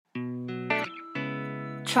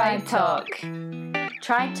Tribe Talk.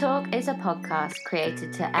 Tribe Talk is a podcast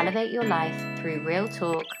created to elevate your life through real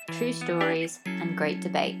talk, true stories, and great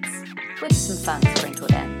debates, with some fun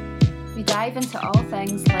sprinkled in. We dive into all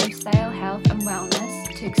things lifestyle, health, and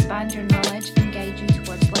wellness to expand your knowledge and guide you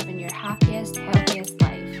towards living your happiest, healthiest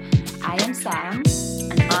life. I am Sam.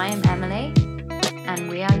 And I am Emily, and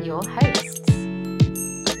we are your hosts.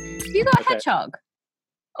 Have you got a hedgehog?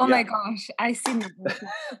 Oh my gosh, I seen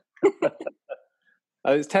that.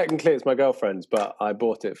 It's my girlfriend's, but I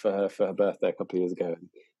bought it for her birthday a couple of years ago.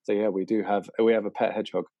 So yeah, we have a pet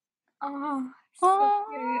hedgehog. Oh, so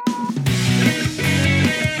cute.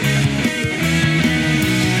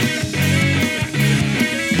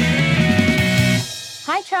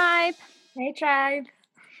 Hi, Tribe. Hey, Tribe.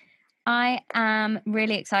 I am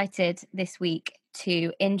really excited this week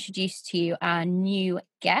to introduce to you our new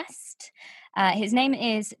guest. His name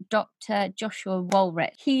is Dr. Joshua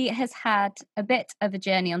Woolrich. He has had a bit of a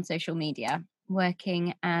journey on social media,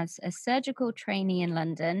 working as a surgical trainee in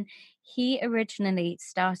London. He originally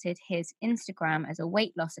started his Instagram as a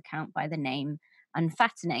weight loss account by the name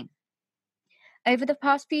Unfattening. Over the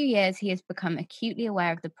past few years, he has become acutely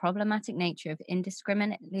aware of the problematic nature of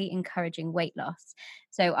indiscriminately encouraging weight loss.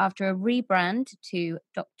 So after a rebrand to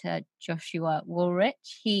Dr. Joshua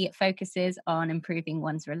Woolrich, he focuses on improving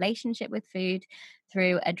one's relationship with food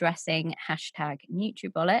through addressing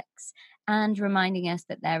 #Nutribolics and reminding us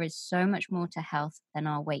that there is so much more to health than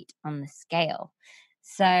our weight on the scale.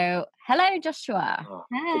 So, hello, Joshua. Oh,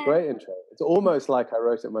 it's a great intro. It's almost like I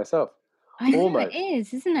wrote it myself. I know it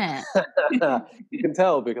is, isn't it? You can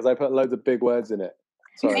tell because I put loads of big words in it.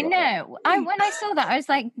 Sorry I know. When I saw that, I was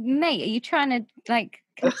like, "Mate, are you trying to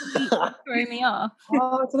completely throw me off?"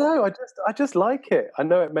 Oh, I don't know. I just like it. I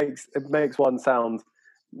know it makes one sound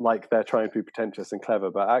like they're trying to be pretentious and clever,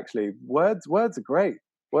 but actually, words are great.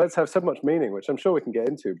 Words have so much meaning, which I'm sure we can get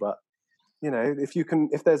into. But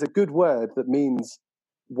if there's a good word that means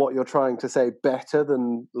what you're trying to say better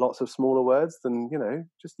than lots of smaller words, then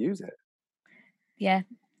just use it. Yeah,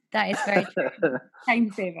 that is very true.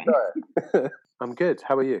 Time saving. I'm good.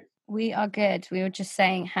 How are you? We are good. We were just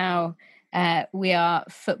saying how we are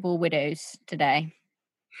football widows today.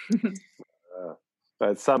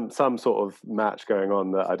 There's some sort of match going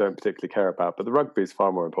on that I don't particularly care about, but the rugby is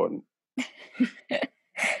far more important.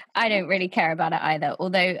 I don't really care about it either,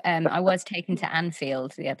 although I was taken to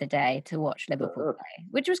Anfield the other day to watch Liverpool play,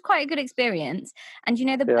 which was quite a good experience. And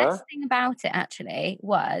the best thing about it actually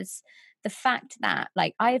was the fact that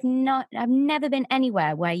I've never been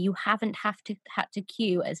anywhere where you haven't had to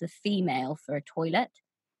queue as a female for a toilet.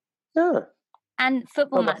 Yeah. And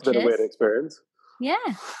football That's matches. a bit of a weird experience. Yeah.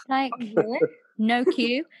 No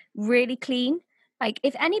queue, really clean.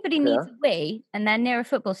 If anybody needs a wee and they're near a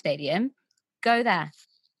football stadium, go there.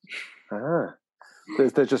 Ah.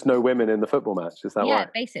 There's just no women in the football match, is that why? Yeah,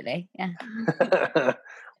 basically, yeah.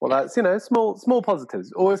 Well, that's, small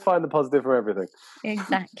positives. Always find the positive from everything.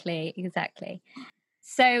 Exactly.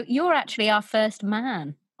 So you're actually our first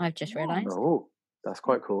man, I've just realised. Oh, that's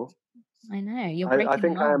quite cool. I know. I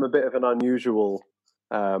think I am a bit of an unusual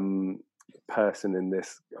person in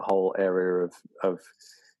this whole area of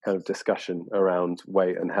kind of discussion around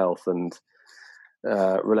weight and health and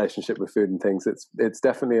relationship with food and things. It's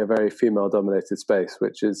definitely a very female-dominated space,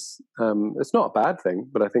 which is it's not a bad thing,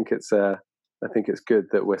 but I think it's good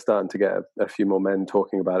that we're starting to get a few more men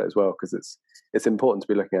talking about it as well, because it's important to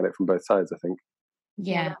be looking at it from both sides, I think.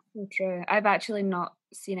 Yeah, that's so true. I've actually not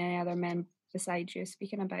seen any other men besides you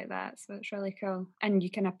speaking about that, so it's really cool, and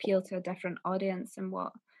you can appeal to a different audience than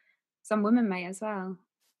what some women might as well.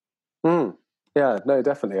 Yeah, no,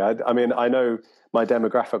 definitely. I mean, I know my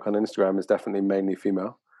demographic on Instagram is definitely mainly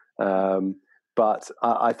female, but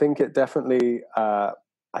I think it definitely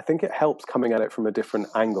it helps coming at it from a different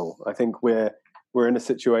angle. I think we're in a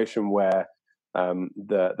situation where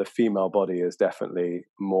the female body is definitely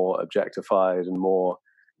more objectified and more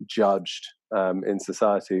judged in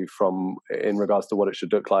society in regards to what it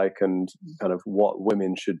should look like and kind of what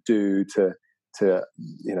women should do to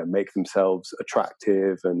make themselves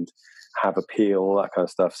attractive and have appeal, all that kind of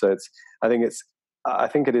stuff. So I think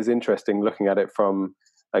it is interesting looking at it from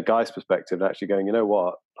a guy's perspective and actually going, you know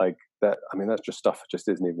what, that. I mean, that's just stuff that just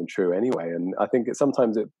isn't even true anyway. And I think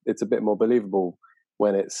sometimes it's a bit more believable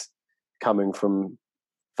when it's coming from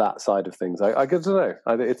that side of things. I don't know.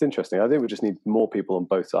 It's interesting. I think we just need more people on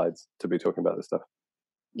both sides to be talking about this stuff.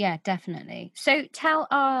 Yeah, definitely. So tell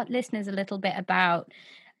our listeners a little bit about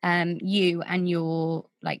you and your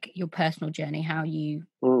personal journey, how you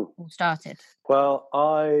all started. Well,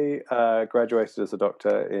 I graduated as a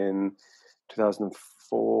doctor in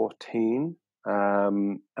 2014,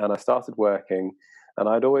 and I started working, and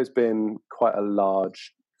I'd always been quite a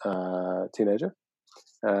large teenager.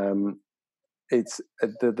 It's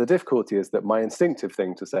the difficulty is that my instinctive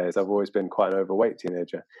thing to say is I've always been quite an overweight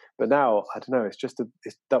teenager, but now I don't know. It's just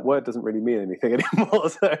that word doesn't really mean anything anymore.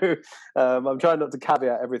 So I'm trying not to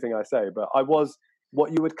caveat everything I say, but I was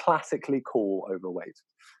what you would classically call overweight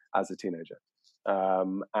as a teenager,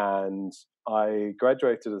 and I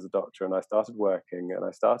graduated as a doctor, and I started working, and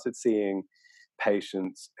I started seeing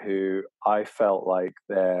patients who I felt like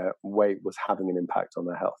their weight was having an impact on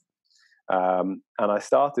their health. And I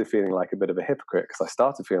started feeling like a bit of a hypocrite because I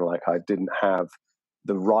started feeling like I didn't have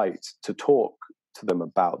the right to talk to them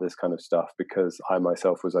about this kind of stuff because I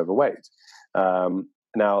myself was overweight.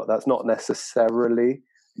 Now, that's not necessarily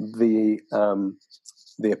the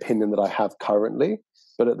opinion that I have currently,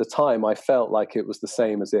 but at the time I felt like it was the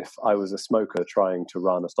same as if I was a smoker trying to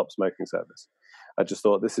run a stop smoking service. I just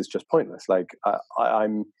thought this is just pointless. Like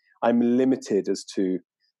I'm limited as to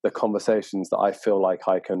the conversations that I feel like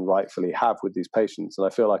I can rightfully have with these patients. And I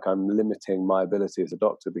feel like I'm limiting my ability as a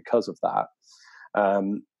doctor because of that.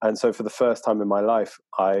 And so for the first time in my life,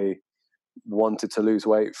 I wanted to lose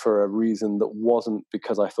weight for a reason that wasn't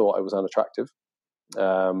because I thought I was unattractive.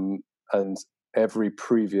 And every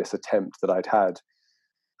previous attempt that I'd had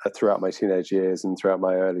throughout my teenage years and throughout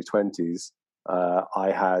my early 20s,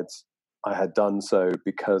 I had done so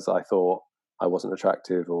because I thought I wasn't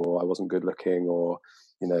attractive or I wasn't good looking, or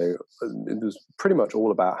it was pretty much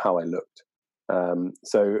all about how I looked.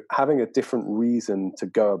 So having a different reason to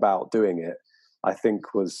go about doing it, I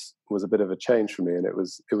think was a bit of a change for me, and it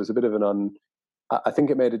was a bit of I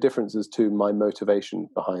think it made a difference as to my motivation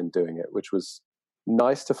behind doing it, which was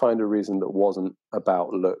nice to find a reason that wasn't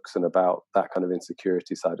about looks and about that kind of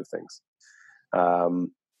insecurity side of things.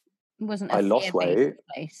 Wasn't I lost weight.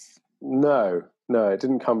 Place. No, it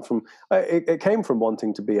didn't come from. It came from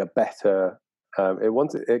wanting to be a better.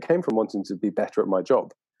 It came from wanting to be better at my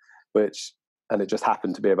job, and it just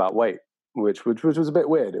happened to be about weight, which was a bit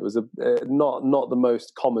weird. It was not the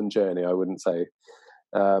most common journey, I wouldn't say,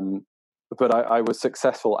 but I was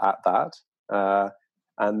successful at that.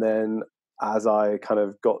 And then as I kind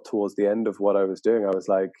of got towards the end of what I was doing,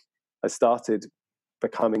 I started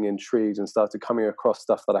becoming intrigued and started coming across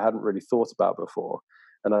stuff that I hadn't really thought about before,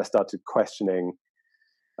 and I started questioning.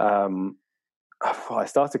 I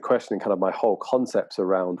started questioning kind of my whole concepts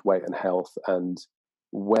around weight and health, and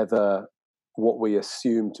whether what we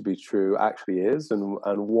assume to be true actually is, and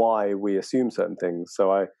why we assume certain things.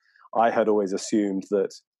 So I had always assumed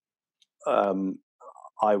that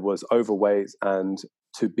I was overweight, and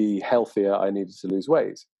to be healthier, I needed to lose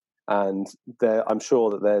weight. And I'm sure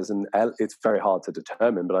that it's very hard to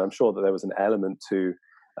determine, but I'm sure that there was an element to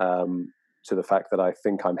the fact that I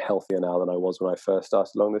think I'm healthier now than I was when I first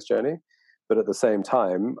started along this journey. But at the same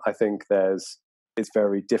time, I think it's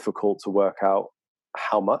very difficult to work out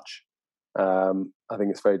how much. I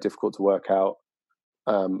think it's very difficult to work out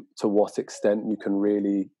to what extent you can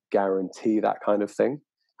really guarantee that kind of thing.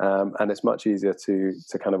 And it's much easier to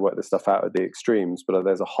kind of work this stuff out at the extremes. But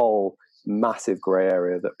there's a whole massive grey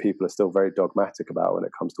area that people are still very dogmatic about when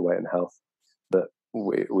it comes to weight and health, that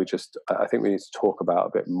I think we need to talk about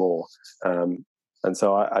a bit more. And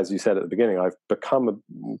so, as you said at the beginning, I've become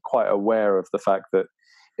quite aware of the fact that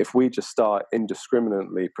if we just start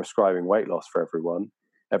indiscriminately prescribing weight loss for everyone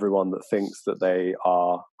that thinks that they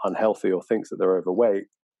are unhealthy or thinks that they're overweight,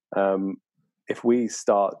 if we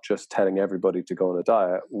start just telling everybody to go on a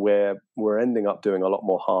diet, we're ending up doing a lot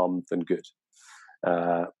more harm than good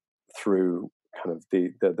through kind of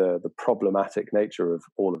the problematic nature of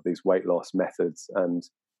all of these weight loss methods and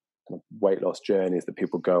weight loss journeys that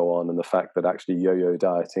people go on, and the fact that actually yo-yo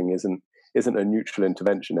dieting isn't a neutral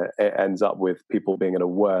intervention. It ends up with people being in a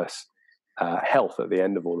worse health at the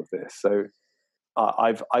end of all of this. So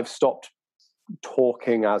I've stopped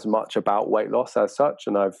talking as much about weight loss as such,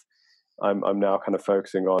 and I'm now kind of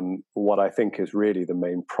focusing on what I think is really the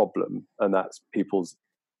main problem, and that's people's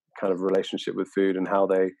kind of relationship with food and how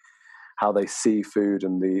they see food,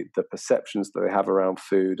 and the perceptions that they have around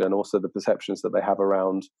food, and also the perceptions that they have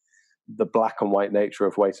around the black and white nature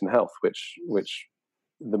of weight and health, which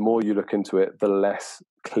the more you look into it, the less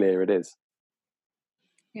clear it is.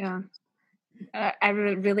 Yeah. I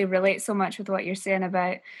really relate so much with what you're saying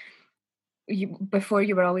about before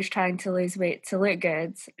you were always trying to lose weight to look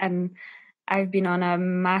good. And I've been on a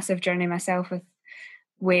massive journey myself with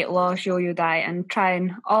weight loss, yo-yo diet, and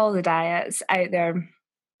trying all the diets out there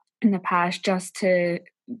in the past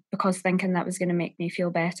because thinking that was going to make me feel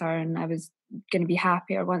better and I was going to be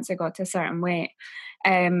happier once I got to a certain weight,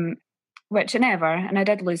 which I never. And I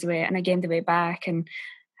did lose weight and I gained the weight back and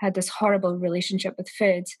had this horrible relationship with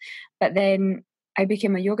food. But then I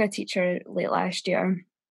became a yoga teacher late last year.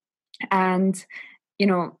 And, you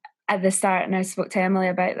know, at the start, and I spoke to Emily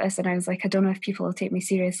about this, and I was like, I don't know if people will take me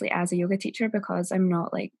seriously as a yoga teacher because I'm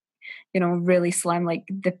not like, you know, really slim, like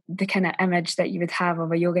the kind of image that you would have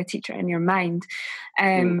of a yoga teacher in your mind.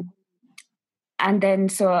 And then,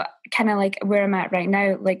 so kind of like where I'm at right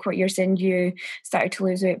now, like what you're saying, you started to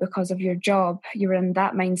lose weight because of your job. You were in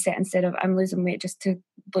that mindset instead of I'm losing weight just to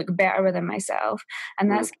look better within myself. And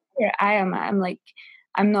that's where I am at. I'm like,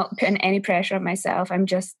 I'm not putting any pressure on myself. I'm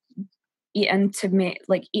just eating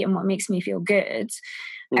what makes me feel good.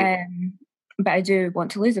 But I do want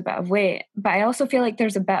to lose a bit of weight. But I also feel like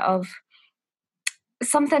there's a bit of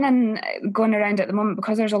something going around at the moment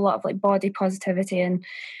because there's a lot of like body positivity and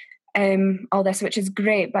all this, which is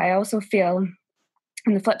great. But I also feel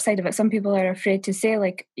on the flip side of it, some people are afraid to say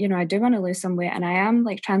like, you know, I do want to lose some weight and I am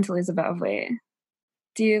like trying to lose a bit of weight.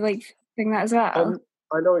 Do you like think that as well?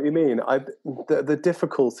 I know what you mean. The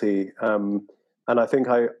difficulty, and I think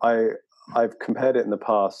I've compared it in the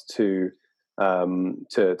past to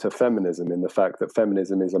feminism, in the fact that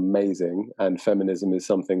feminism is amazing and feminism is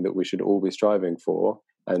something that we should all be striving for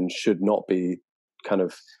and should not be kind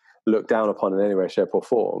of looked down upon in any way, shape or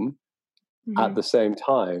form. At the same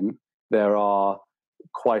time, there are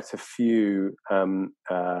quite a few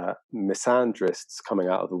misandrists coming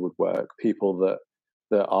out of the woodwork, people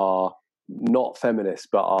that are not feminists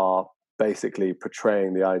but are basically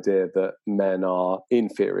portraying the idea that men are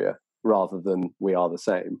inferior rather than we are the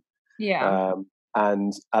same.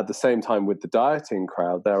 And at the same time, with the dieting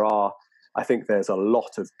crowd, I think there's a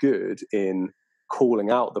lot of good in calling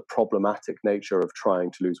out the problematic nature of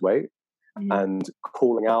trying to lose weight and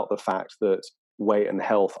calling out the fact that weight and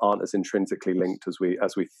health aren't as intrinsically linked as we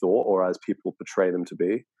thought or as people portray them to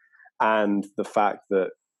be, and the fact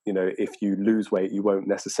that, you know, if you lose weight, you won't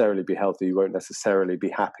necessarily be healthy, you won't necessarily be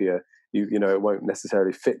happier, you know, it won't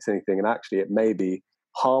necessarily fix anything, and actually it may be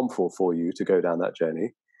harmful for you to go down that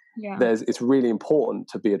journey. It's really important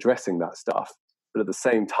to be addressing that stuff, but at the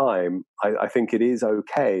same time, I think it is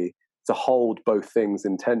okay to hold both things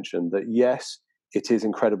in tension, that yes, it is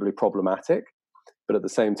incredibly problematic, but at the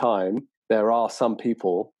same time, there are some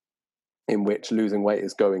people in which losing weight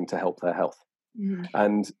is going to help their health.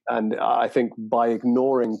 And I think by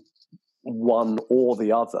ignoring one or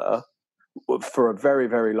the other, for a very,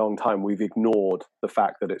 very long time, we've ignored the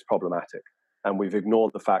fact that it's problematic. And we've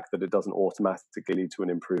ignored the fact that it doesn't automatically lead to an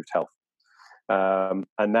improved health.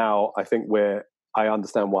 And now I think I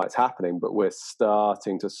understand why it's happening, but we're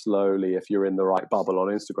starting to slowly, if you're in the right bubble on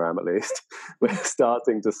Instagram at least, we're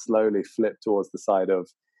starting to slowly flip towards the side of,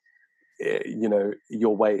 you know,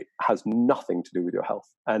 your weight has nothing to do with your health.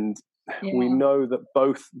 And we know that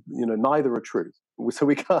both, you know, neither are true. So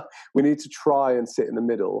we need to try and sit in the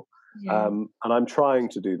middle. And I'm trying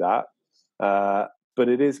to do that. But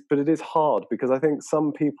it is hard, because I think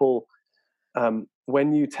some people,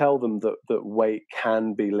 when you tell them that weight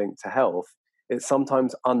can be linked to health, it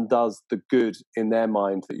sometimes undoes the good in their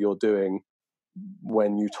mind that you're doing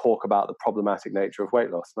when you talk about the problematic nature of weight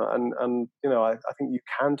loss. And you know, I think you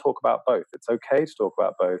can talk about both. It's okay to talk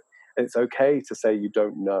about both. And it's okay to say you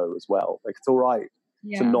don't know as well. Like, it's all right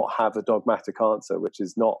to not have a dogmatic answer, which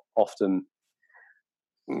is not often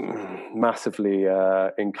massively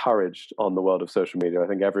encouraged on the world of social media. I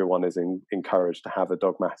think everyone is encouraged to have a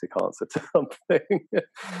dogmatic answer to something.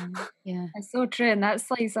 It's so true. And that's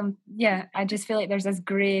like I just feel like there's this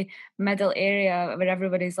grey middle area where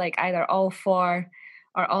everybody's like either all for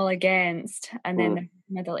or all against, and then the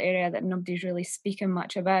middle area that nobody's really speaking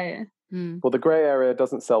much about. Well, the grey area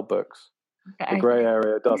doesn't sell books. The grey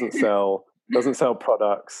area doesn't sell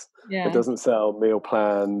products. It doesn't sell meal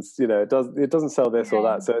plans. You know, it doesn't sell this or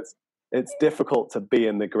that. So it's difficult to be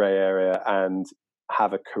in the grey area and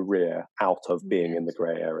have a career out of being in the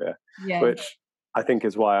grey area, which I think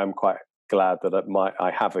is why I'm quite glad that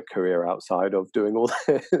I have a career outside of doing all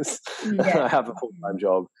this. I have a full-time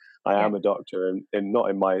job. I am a doctor, and not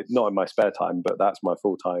in my spare time, but that's my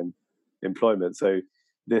full-time employment. So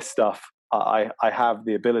this stuff, I have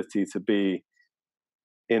the ability to be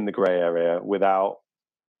in the grey area without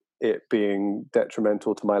it being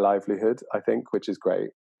detrimental to my livelihood, I think, which is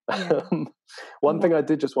great. One thing I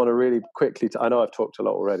did just want to really quickly, I know I've talked a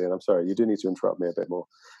lot already, and I'm sorry, you do need to interrupt me a bit more.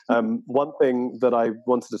 One thing that I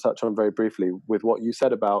wanted to touch on very briefly with what you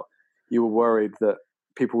said about you were worried that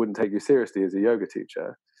people wouldn't take you seriously as a yoga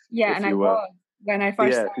teacher. Yeah, and I was. When I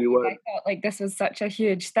first started, I thought like this was such a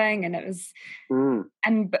huge thing, and it was,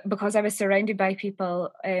 and because I was surrounded by people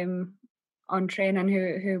on training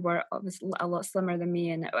who were obviously a lot slimmer than me,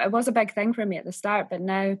 and it was a big thing for me at the start. But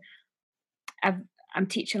now I'm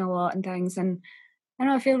teaching a lot and things, and I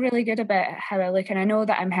know I feel really good about how I look, and I know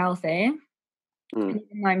that I'm healthy. And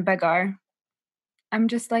even though I'm bigger, I'm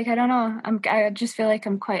just like, I don't know. I just feel like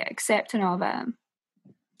I'm quite accepting of it.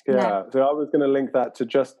 Yeah. So I was going to link that to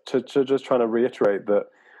just trying to reiterate that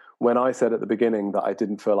when I said at the beginning that I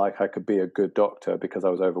didn't feel like I could be a good doctor because I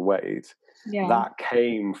was overweight, that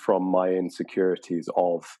came from my insecurities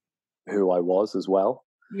of who I was as well.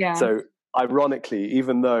 Yeah. So ironically,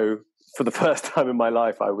 even though for the first time in my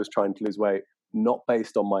life I was trying to lose weight, not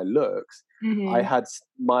based on my looks, I had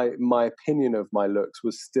my opinion of my looks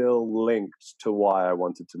was still linked to why I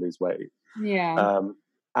wanted to lose weight. Yeah.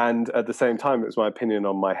 And at the same time, it was my opinion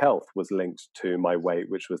on my health was linked to my weight,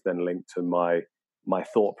 which was then linked to my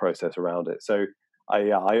thought process around it. So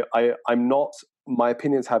I'm not. My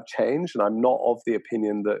opinions have changed, and I'm not of the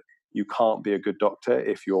opinion that you can't be a good doctor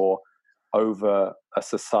if you're over a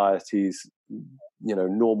society's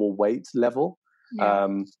normal weight level. Yeah.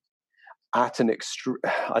 At an extreme,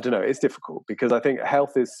 I don't know, it's difficult because I think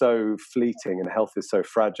health is so fleeting and health is so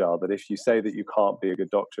fragile that if you say that you can't be a good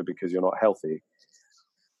doctor because you're not healthy,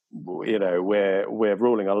 we're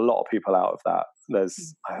ruling a lot of people out of that.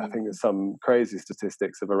 I think there's some crazy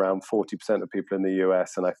statistics of around 40% of people in the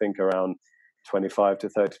US, and I think around 25 to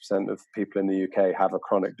 30% of people in the UK have a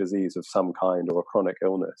chronic disease of some kind or a chronic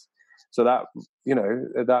illness. So that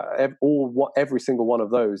every single one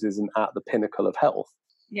of those isn't at the pinnacle of health.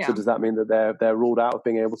 Yeah. So does that mean that they're ruled out of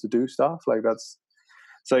being able to do stuff like that's?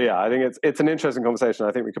 So yeah, I think it's an interesting conversation.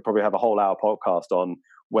 I think we could probably have a whole hour podcast on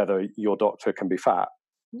whether your doctor can be fat,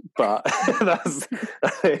 but I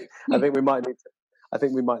think we might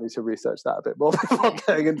need to research that a bit more before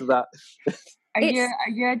getting into that. Are you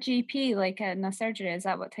a GP, like in a surgery? Is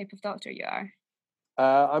that what type of doctor you are?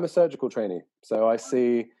 I'm a surgical trainee, so I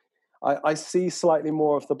see slightly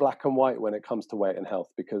more of the black and white when it comes to weight and health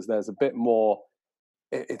because there's a bit more.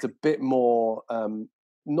 It's a bit more,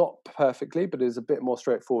 not perfectly, but it's a bit more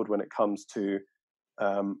straightforward when it comes to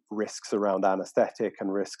risks around anesthetic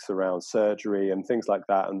and risks around surgery and things like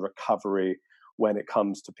that, and recovery when it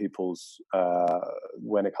comes to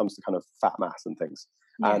when it comes to kind of fat mass and things.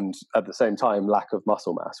 Yeah. And at the same time, lack of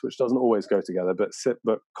muscle mass, which doesn't always go together,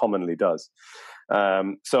 but commonly does.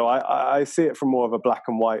 So I see it from more of a black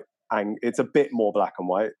and white, and it's a bit more black and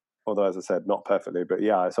white, although as I said, not perfectly. But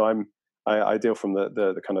yeah, so I deal from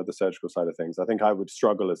the kind of the surgical side of things. I think I would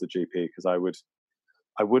struggle as a GP because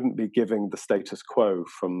I wouldn't be giving the status quo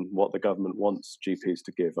from what the government wants GPs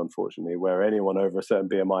to give, unfortunately, where anyone over a certain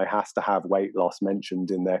BMI has to have weight loss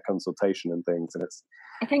mentioned in their consultation and things. And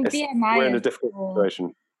I think BMI we're in a difficult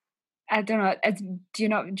situation. I don't know.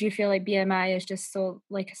 Do you feel like BMI is just so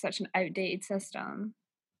like such an outdated system?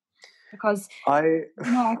 Because I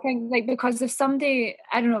think like because if somebody,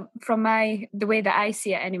 I don't know, from the way that I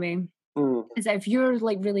see it anyway, is that if you're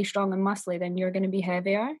like really strong and muscly, then you're going to be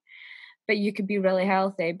heavier, but you could be really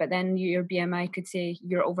healthy, but then your BMI could say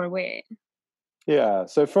you're overweight. Yeah.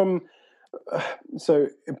 So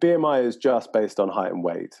BMI is just based on height and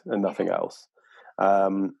weight and nothing else.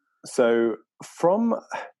 So from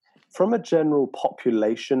a general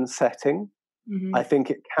population setting, I think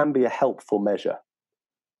it can be a helpful measure.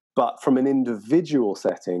 But from an individual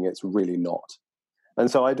setting, it's really not.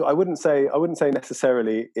 And so I wouldn't say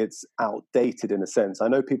necessarily it's outdated in a sense. I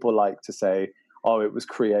know people like to say, oh, it was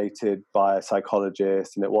created by a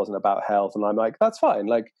psychologist and it wasn't about health. And I'm like, that's fine.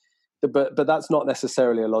 Like, but that's not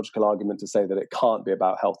necessarily a logical argument to say that it can't be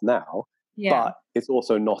about health now. Yeah. But it's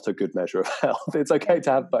also not a good measure of health. It's okay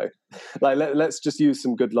to have both. Like, let's just use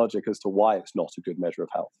some good logic as to why it's not a good measure of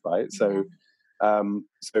health, right? So,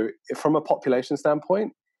 so from a population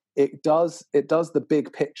standpoint, it does the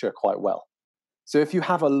big picture quite well. So if you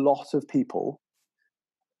have a lot of people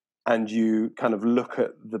and you kind of look at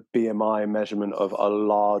the BMI measurement of a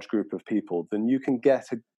large group of people, then you can get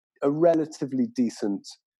a relatively decent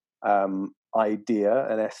idea,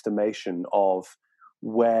 an estimation of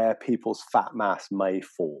where people's fat mass may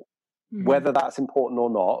fall. Whether that's important or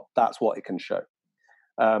not, that's what it can show.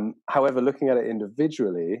 However, looking at it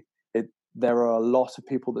individually, there are a lot of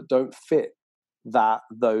people that don't fit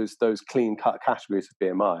those clean cut categories of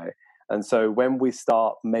BMI. And so when we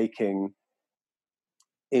start making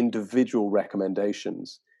individual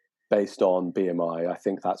recommendations based on BMI, I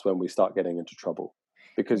think that's when we start getting into trouble.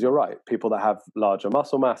 Because you're right, people that have larger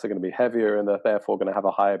muscle mass are going to be heavier and they're therefore going to have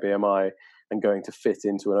a higher BMI and going to fit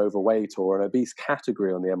into an overweight or an obese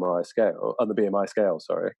category on the BMI scale,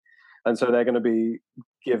 sorry. And so they're going to be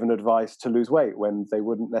given advice to lose weight when they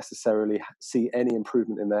wouldn't necessarily see any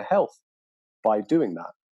improvement in their health by doing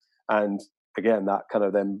that. And again, that kind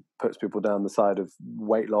of then puts people down the side of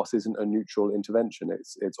weight loss isn't a neutral intervention.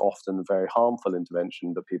 It's often a very harmful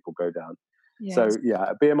intervention that people go down. Yes. So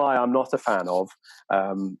yeah, BMI I'm not a fan of.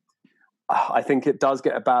 I think it does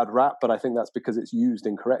get a bad rap, but I think that's because it's used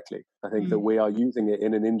incorrectly. I think that we are using it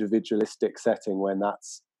in an individualistic setting when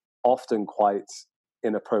that's often quite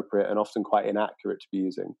inappropriate and often quite inaccurate to be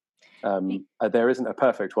using. There isn't a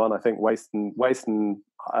perfect one. I think waist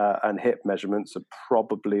and hip measurements are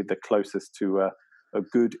probably the closest to a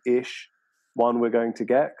good-ish one we're going to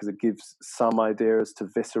get, because it gives some idea as to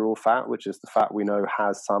visceral fat, which is the fat we know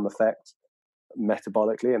has some effect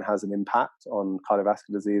metabolically and has an impact on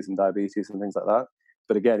cardiovascular disease and diabetes and things like that.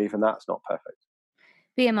 But again, even that's not perfect.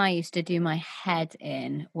 BMI used to do my head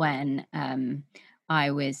in when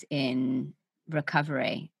I was in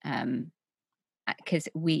recovery, because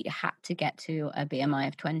we had to get to a BMI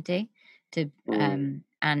of 20 to and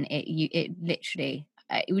it literally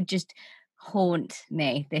it would just haunt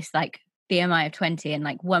me, this like BMI of 20, and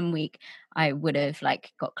like 1 week I would have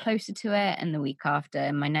like got closer to it, and the week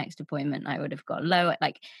after my next appointment I would have got lower.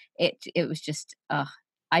 Like it was just I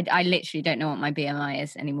literally don't know what my BMI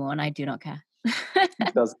is anymore, and I do not care.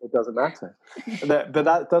 It doesn't matter. But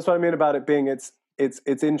that's what I mean about it being it's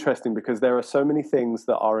interesting, because there are so many things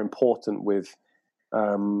that are important with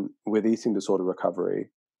eating disorder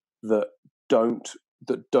recovery that don't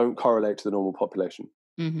correlate to the normal population.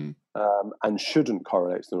 And shouldn't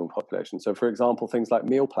correlate to the normal population. So, for example, things like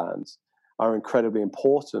meal plans are incredibly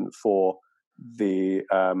important for the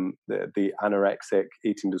anorexic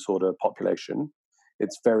eating disorder population.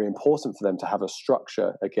 It's very important for them to have a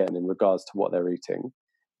structure, again, in regards to what they're eating.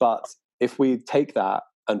 But if we take that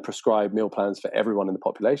and prescribe meal plans for everyone in the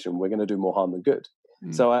population, we're going to do more harm than good.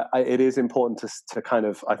 So it is important to kind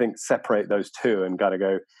of, I think, separate those two and gotta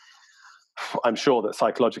go, I'm sure that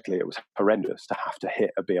psychologically it was horrendous to have to hit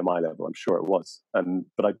a BMI level. I'm sure it was.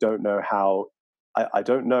 But I don't know how, I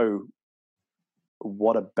don't know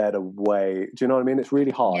what a better way. Do you know what I mean? It's really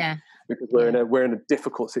hard because we're in a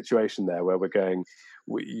difficult situation there where we're going,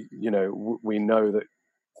 we know that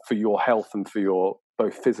for your health and for your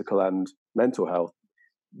both physical and mental health,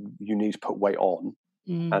 you need to put weight on.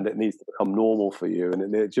 And it needs to become normal for you.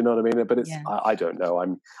 And do you know what I mean? But it's I don't know.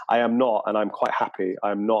 I am not, and I'm quite happy.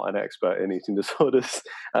 I'm not an expert in eating disorders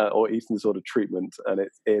or eating disorder treatment, and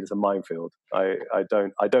it is a minefield. I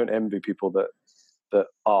don't envy people that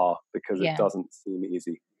are, because it doesn't seem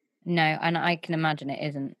easy. No, and I can imagine it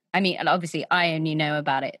isn't. I mean, obviously, I only know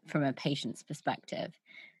about it from a patient's perspective.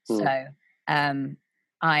 So,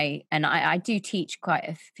 I do teach quite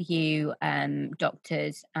a few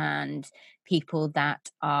doctors and people that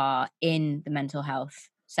are in the mental health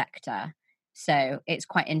sector. So it's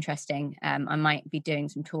quite interesting. I might be doing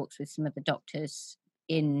some talks with some of the doctors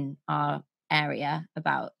in our area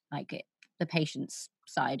about like the patient's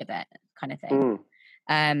side of it, kind of thing.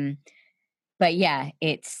 But yeah,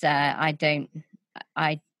 it's I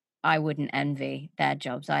wouldn't envy their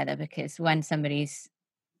jobs either, because when somebody's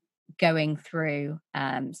going through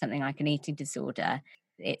something like an eating disorder,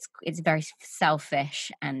 it's a very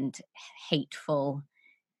selfish and hateful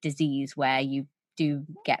disease where you do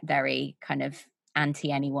get very kind of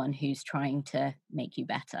anti anyone who's trying to make you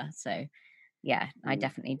better. So yeah, I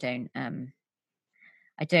definitely don't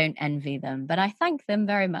envy them, but I thank them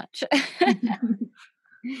very much.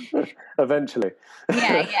 Eventually.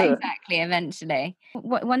 yeah, exactly. Eventually.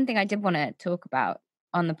 One thing I did want to talk about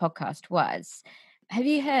on the podcast was, have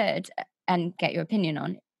you heard, and get your opinion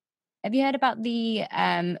on, have you heard about the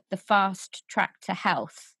Fast Track to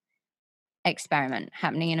Health experiment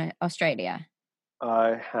happening in Australia?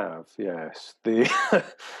 I have, yes. The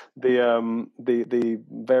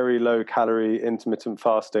very low calorie intermittent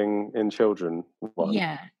fasting in children one.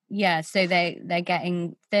 Yeah. So they're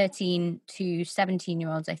getting 13 to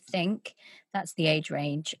 17-year-olds, I think. That's the age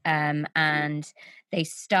range. And they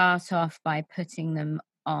start off by putting them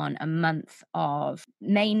on a month of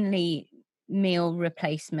mainly meal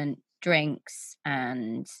replacement drinks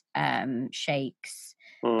and shakes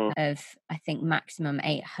of, I think, maximum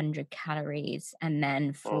 800 calories. And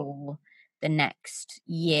then for the next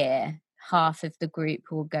year, half of the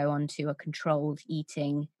group will go on to a controlled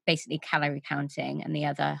eating, basically calorie counting, and the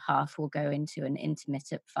other half will go into an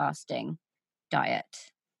intermittent fasting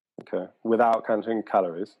diet. Okay, without counting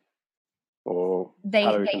calories, or they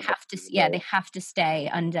have to stay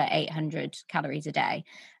under 800 calories a day.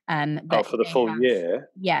 But for the full year.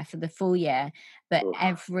 Yeah, for the full year. But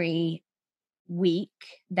every week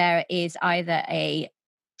there is either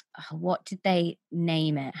what did they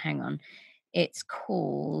name it? Hang on, it's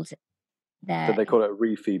called Did they call it a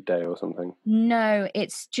refeed day or something? No,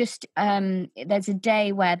 it's just there's a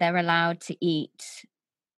day where they're allowed to eat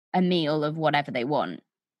a meal of whatever they want.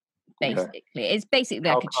 Basically, it's basically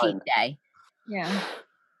like a cheat day. Yeah.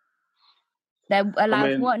 They're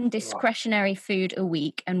allowed one discretionary food a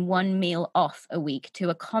week and one meal off a week to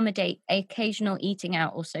accommodate occasional eating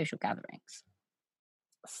out or social gatherings.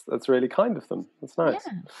 That's really kind of them. That's nice.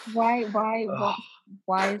 Yeah. Why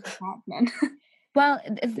is it happening? Well,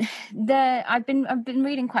 I've been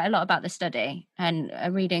reading quite a lot about the study and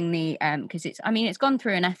reading the because it's gone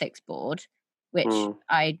through an ethics board, which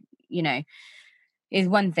is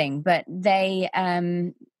one thing, but you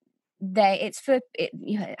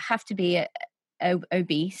have to be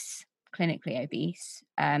obese, clinically obese,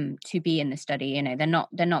 to be in the study. You know,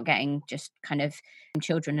 they're not getting just kind of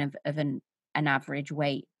children of an average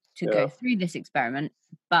weight to go through this experiment,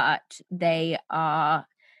 but they are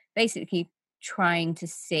basically trying to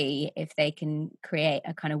see if they can create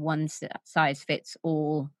a kind of one size fits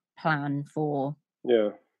all plan for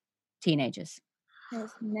teenagers.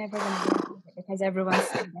 It's never going to happen because everyone's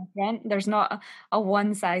so different. There's not a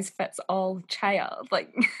one size fits all child.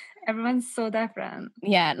 Like everyone's so different.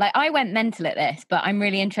 Yeah, like I went mental at this, but I'm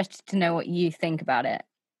really interested to know what you think about it.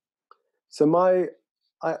 So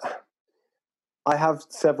I have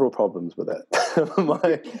several problems with it.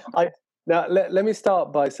 Now let me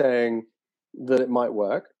start by saying that it might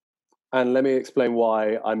work, and let me explain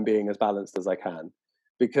why I'm being as balanced as I can.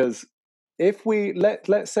 Because if we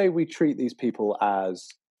let's say we treat these people as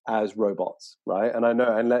robots, right? And I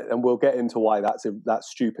know, and we'll get into why that's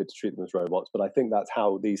stupid to treat them as robots, but I think that's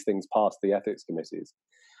how these things pass the ethics committees.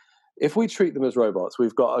 If we treat them as robots,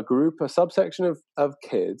 we've got a subsection of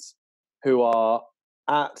kids who are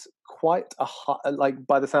at quite a high, like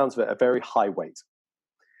by the sounds of it, a very high weight.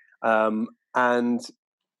 And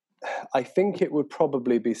I think it would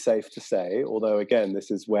probably be safe to say, although again,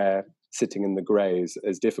 this is where sitting in the grey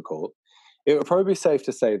is difficult, it would probably be safe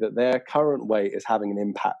to say that their current weight is having an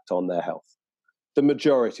impact on their health. The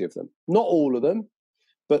majority of them, not all of them,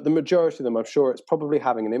 but the majority of them, I'm sure it's probably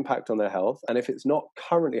having an impact on their health. And if it's not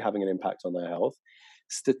currently having an impact on their health,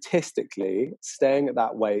 statistically, staying at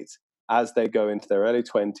that weight as they go into their early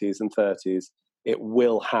 20s and 30s, it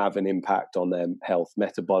will have an impact on their health,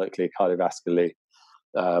 metabolically, cardiovascularly,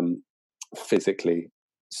 physically.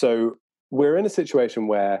 So we're in a situation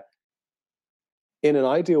where, in an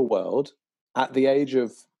ideal world, at the age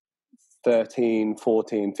of 13,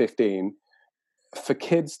 14, 15, for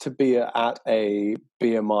kids to be at a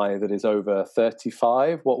BMI that is over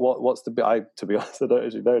 35, what's to be honest, I don't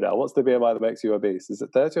actually know now. What's the BMI that makes you obese? Is it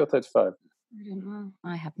 30 or 35? I don't know.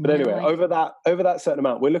 I have But anyway, over that certain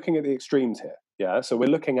amount, we're looking at the extremes here. Yeah, so we're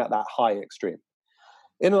looking at that high extreme.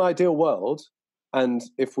 In an ideal world, and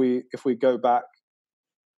if we go back,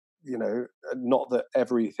 you know, not that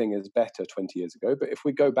everything is better 20 years ago, but if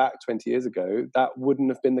we go back 20 years ago, that wouldn't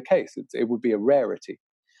have been the case. It would be a rarity.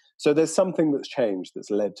 So there's something that's changed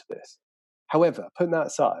that's led to this. However, putting that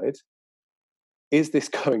aside, is this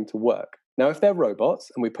going to work? Now, if they're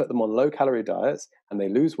robots and we put them on low-calorie diets and they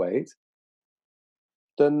lose weight,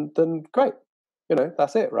 then great. You know,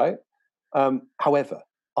 that's it, right? However,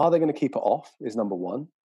 are they going to keep it off is number one.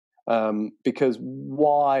 Because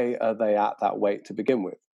why are they at that weight to begin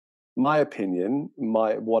with? My opinion,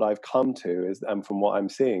 what I've come to is, and from what I'm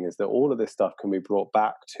seeing, is that all of this stuff can be brought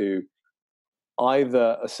back to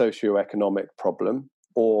either a socioeconomic problem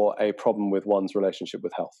or a problem with one's relationship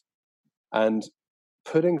with health. And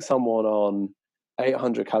putting someone on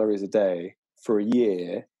 800 calories a day for a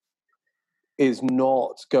year is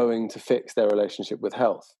not going to fix their relationship with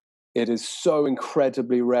health. It is so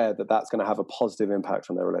incredibly rare that that's going to have a positive impact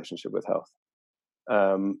on their relationship with health.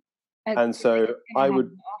 And so I would...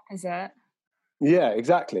 Opposite. Yeah,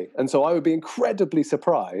 exactly. And so I would be incredibly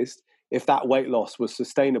surprised if that weight loss was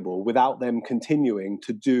sustainable without them continuing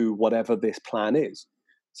to do whatever this plan is.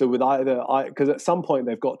 So with because at some point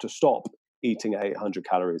they've got to stop eating 800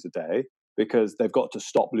 calories a day because they've got to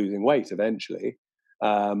stop losing weight eventually.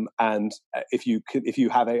 And if you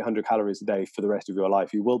have 800 calories a day for the rest of your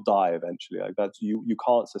life, you will die eventually. Like that's you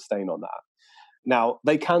can't sustain on that. Now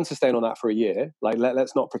they can sustain on that for a year. Like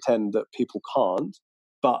let's not pretend that people can't,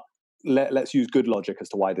 but let's use good logic as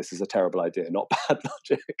to why this is a terrible idea, not bad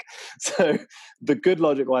logic. So the good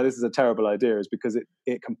logic why this is a terrible idea is because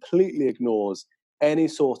it completely ignores any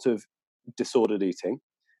sort of disordered eating.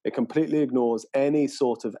 It completely ignores any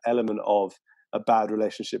sort of element of a bad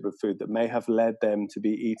relationship with food that may have led them to be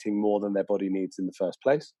eating more than their body needs in the first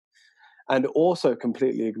place. And also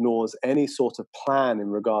completely ignores any sort of plan in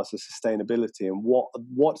regards to sustainability and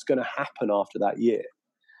what's going to happen after that year.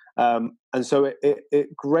 And so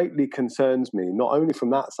it greatly concerns me, not only from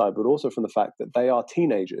that side, but also from the fact that they are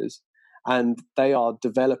teenagers and they are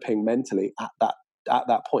developing mentally at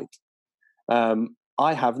that point.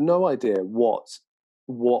 I have no idea what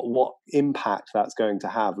impact that's going to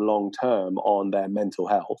have long term on their mental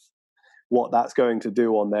health, what that's going to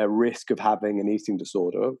do on their risk of having an eating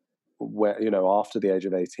disorder, where, after the age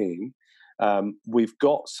of 18. We've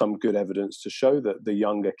got some good evidence to show that the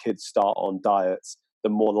younger kids start on diets, the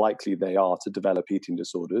more likely they are to develop eating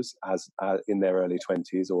disorders as in their early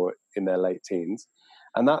 20s or in their late teens.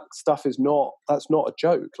 And that stuff that's not a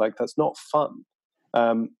joke. Like, that's not fun.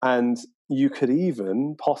 And you could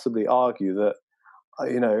even possibly argue that,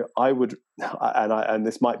 I would, and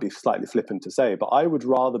this might be slightly flippant to say, but I would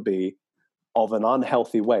rather be of an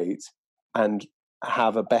unhealthy weight and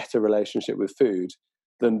have a better relationship with food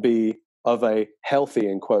than be of a healthy,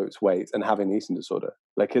 in quotes, weight and have an eating disorder.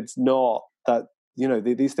 Like, it's not that,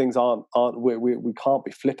 these things aren't we can't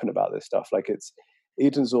be flippant about this stuff. Like,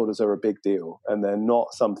 eating disorders are a big deal, and they're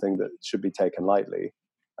not something that should be taken lightly.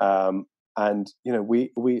 It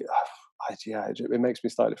makes me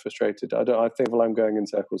slightly frustrated. I think I'm going in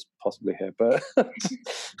circles possibly here, but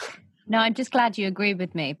no, I'm just glad you agree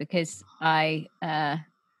with me, because I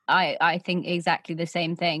think exactly the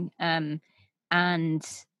same thing. And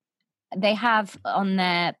they have on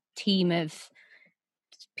their team of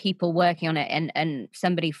people working on it and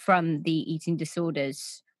somebody from the eating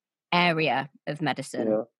disorders area of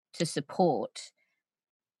medicine to support.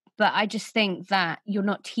 But I just think that you're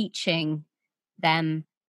not teaching them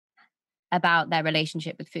about their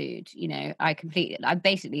relationship with food. I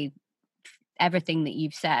basically, everything that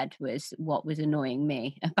you've said was what was annoying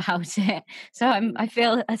me about it. So I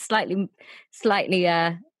feel slightly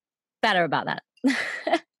better about that.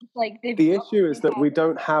 Like, the issue is that we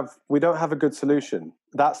don't have a good solution.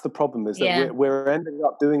 That's the problem, is that we're ending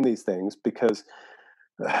up doing these things because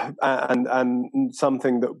and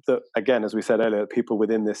something that again, as we said earlier, people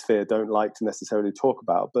within this sphere don't like to necessarily talk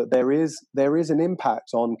about, but there is an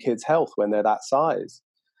impact on kids' health when they're that size.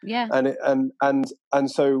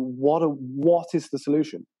 And so what is the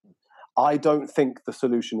solution? I don't think the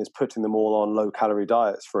solution is putting them all on low calorie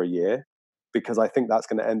diets for a year, because I think that's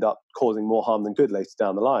going to end up causing more harm than good later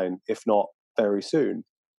down the line, if not very soon.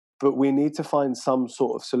 But we need to find some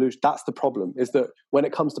sort of solution. That's the problem, is that when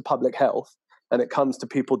it comes to public health, and it comes to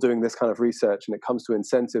people doing this kind of research, and it comes to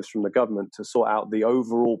incentives from the government to sort out the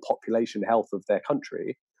overall population health of their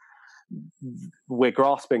country, we're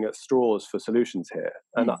grasping at straws for solutions here.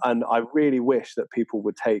 And I really wish that people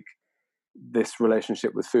would take this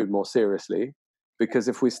relationship with food more seriously, because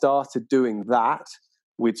if we started doing that,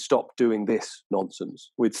 we'd stop doing this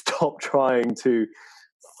nonsense. We'd stop trying to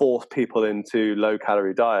force people into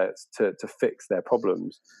low-calorie diets to fix their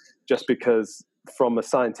problems, just because from a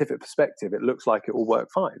scientific perspective, it looks like it will work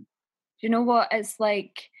fine. Do you know what it's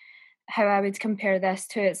like? How I would compare this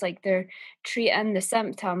to, it's like they're treating the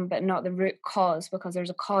symptom but not the root cause, because there's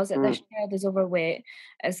a cause that this child is overweight.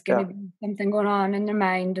 It's going to be something going on in their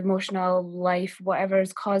mind, emotional life, whatever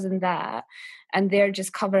is causing that, and they're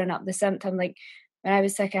just covering up the symptom. Like, when I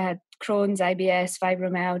was sick, I had Crohn's, IBS,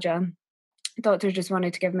 fibromyalgia. Doctors just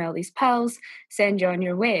wanted to give me all these pills, send you on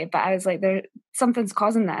your way. But I was like, something's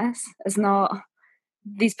causing this. It's not,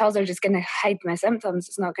 these pills are just going to hide my symptoms.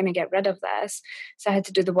 It's not going to get rid of this. So I had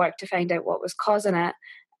to do the work to find out what was causing it,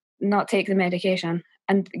 not take the medication,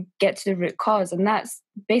 and get to the root cause. And that's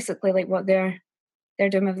basically like what they're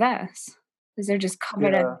doing with this, is they're just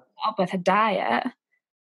covering it up with a diet.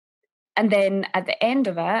 And then at the end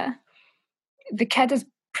of it, the kid is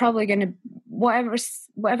probably going to,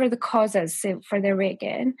 whatever the cause is for their weight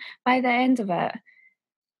gain, by the end of it,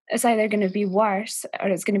 it's either going to be worse or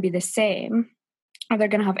it's going to be the same, or they're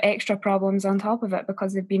going to have extra problems on top of it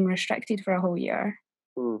because they've been restricted for a whole year.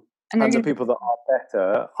 And the people that are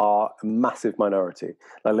better are a massive minority.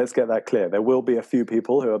 Like, let's get that clear. There will be a few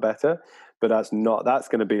people who are better, but that's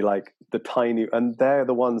going to be like the tiny, and they're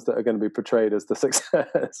the ones that are going to be portrayed as the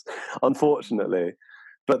success, unfortunately.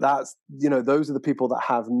 But that's, those are the people that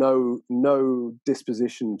have no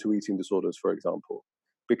disposition to eating disorders, for example.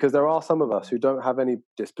 Because there are some of us who don't have any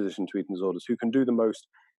disposition to eating disorders, who can do the most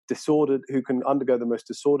disordered, who can undergo the most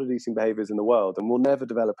disordered eating behaviors in the world, and will never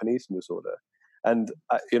develop an eating disorder. And,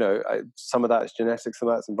 some of that is genetic, some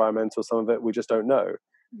of that's environmental, some of it we just don't know.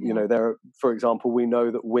 For example, we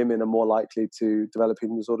know that women are more likely to develop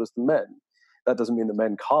eating disorders than men. That doesn't mean that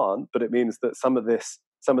men can't, but it means that some of this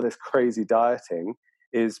crazy dieting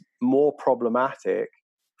is more problematic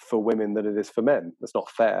for women than it is for men. That's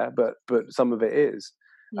not fair, but some of it is.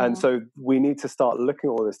 Yeah. And so we need to start looking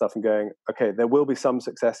at all this stuff and going, okay, there will be some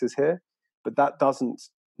successes here, but that doesn't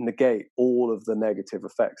negate all of the negative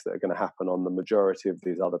effects that are going to happen on the majority of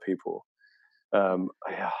these other people. I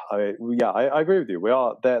agree with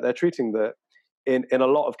you. They're treating in a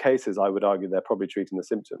lot of cases, I would argue they're probably treating the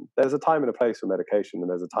symptom. There's a time and a place for medication, and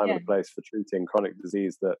there's a time and a place for treating chronic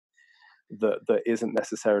disease that isn't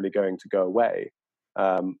necessarily going to go away.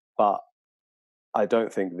 But I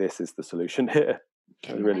don't think this is the solution here.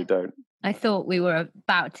 I really don't. I thought we were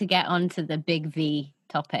about to get onto the big V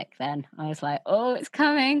topic then. I was like, oh, it's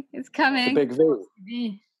coming. It's coming. The big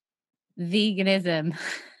V. Veganism.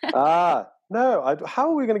 No. How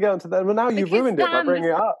are we going to get onto that? Well, now you've ruined it by bringing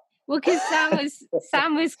it up. Well, because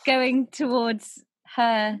Sam was going towards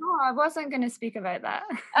her. No, I wasn't going to speak about that.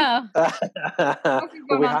 Oh.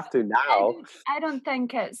 Well, we have to now. I don't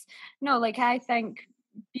think it's... No, like, I think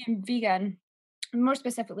being vegan, more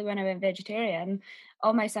specifically when I went vegetarian,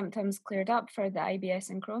 all my symptoms cleared up for the IBS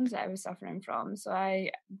and Crohn's that I was suffering from. So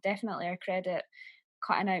I definitely accredit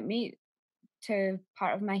cutting out meat to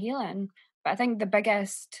part of my healing. But I think the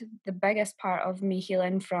biggest part of me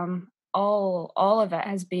healing from all of it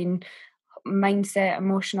has been mindset,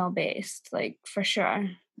 emotional based, like, for sure.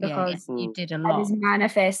 Because you did a lot. I was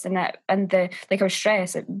manifesting it, and I was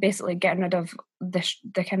stressed. Basically, getting rid of the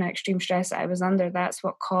kind of extreme stress that I was under. That's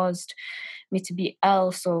what caused me to be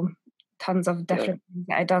ill. So, tons of different things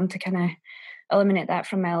that I'd done to kind of eliminate that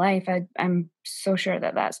from my life. I'm so sure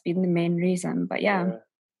that that's been the main reason. But I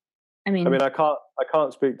mean, I can't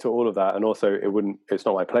speak to all of that, and also it's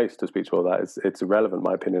not my place to speak to all that. It's irrelevant,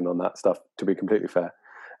 my opinion on that stuff, to be completely fair.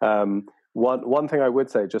 One thing I would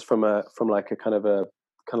say, just from a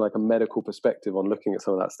medical perspective on looking at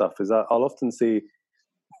some of that stuff, is that I'll often see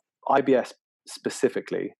IBS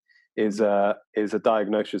specifically is a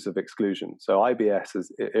diagnosis of exclusion. So IBS,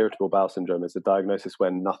 is irritable bowel syndrome, is a diagnosis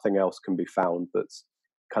when nothing else can be found that's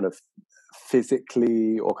kind of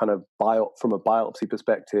physically or kind of from a biopsy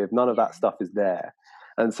perspective. None of that stuff is there.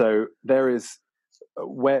 And so there is,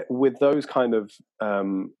 with those kind of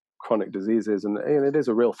chronic diseases, and it is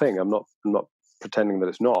a real thing, I'm not pretending that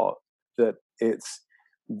it's not, that it's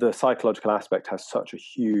the psychological aspect has such a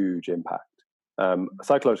huge impact.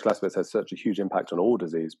 Psychological aspects has such a huge impact on all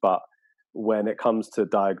disease, but when it comes to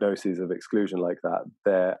diagnoses of exclusion like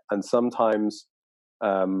that, and sometimes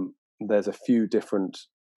there's a few different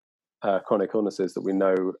chronic illnesses that we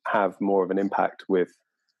know have more of an impact with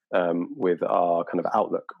our kind of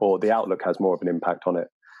outlook, or the outlook has more of an impact on it.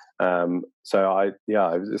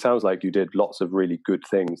 It sounds like you did lots of really good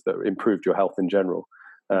things that improved your health in general.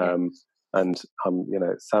 It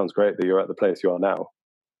sounds great that you're at the place you are now.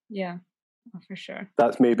 Yeah, for sure.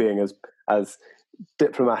 That's me being as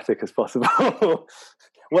diplomatic as possible.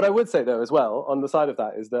 What I would say, though, as well, on the side of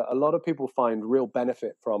that, is that a lot of people find real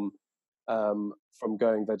benefit from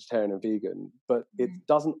going vegetarian and vegan, but it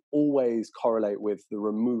doesn't always correlate with the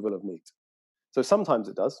removal of meat. So sometimes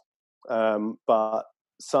it does, but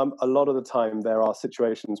a lot of the time there are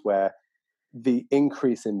situations where the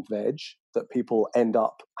increase in veg that people end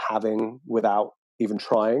up having without even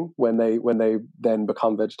trying when they then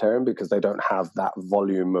become vegetarian, because they don't have that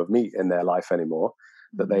volume of meat in their life anymore,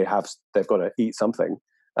 that they've got to eat something.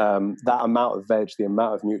 That amount of veg, the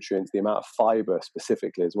amount of nutrients, the amount of fiber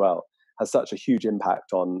specifically as well, has such a huge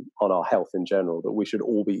impact on our health in general, that we should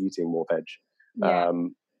all be eating more veg.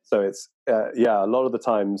 So it's a lot of the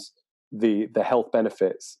times the health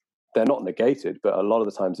benefits, they're not negated, but a lot of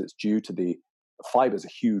the times it's due to the fiber's a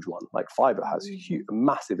huge one. Like, fiber has a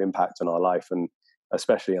massive impact on our life, and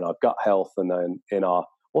especially in our gut health, and then in our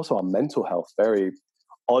mental health, very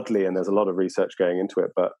oddly. And there's a lot of research going into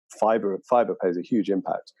it, but fiber plays a huge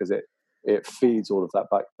impact, because it feeds all of that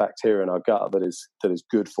bacteria in our gut that is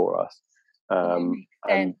good for us. Sorry,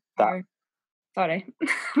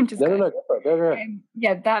 I'm just no. Go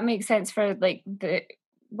ahead. That makes sense for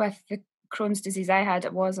with the Crohn's disease I had.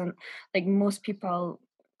 It wasn't like most people.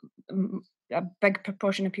 A big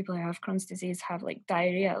proportion of people who have Crohn's disease have like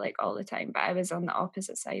diarrhea like all the time, but I was on the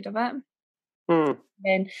opposite side of it.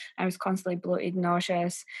 Then I was constantly bloated,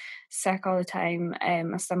 nauseous, sick all the time.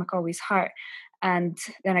 My stomach always hurt, and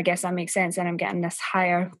then I guess that makes sense. And I'm getting this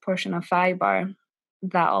higher portion of fiber.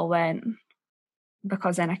 That all went,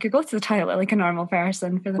 because then I could go to the toilet like a normal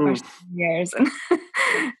person for the first years, and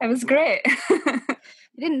it was great. I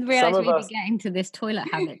didn't realise we'd be getting to this toilet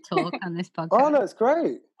habit talk on this podcast. Oh no, it's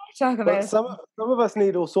great. Talk about some of us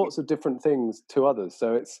need all sorts of different things to others.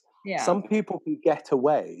 So it's some people can get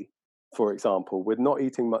away, for example, with not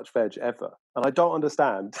eating much veg ever, and I don't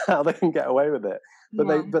understand how they can get away with it.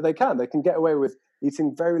 But they can get away with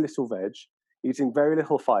eating very little veg, eating very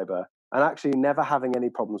little fiber, and actually never having any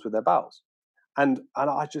problems with their bowels. and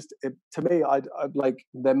I just, to me, I like,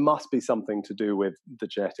 there must be something to do with the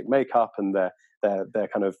genetic makeup and their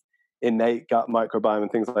kind of innate gut microbiome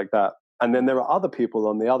and things like that. And then there are other people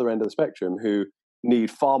on the other end of the spectrum who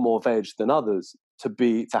need far more veg than others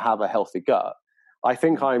to have a healthy gut. I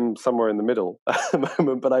think I'm somewhere in the middle at the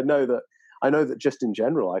moment, but I know that just in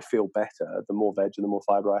general, I feel better the more veg and the more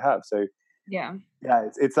fiber I have. So yeah,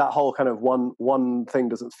 it's that whole kind of one thing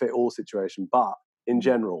doesn't fit all situation, but in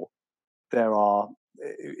general, there are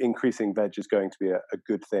increasing veg is going to be a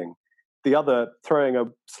good thing. The other, throwing a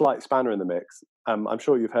slight spanner in the mix, I'm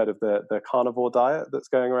sure you've heard of the carnivore diet that's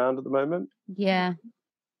going around at the moment. Yeah.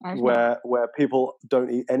 Where people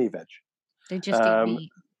don't eat any veg. They just eat meat.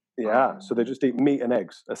 Yeah, so they just eat meat and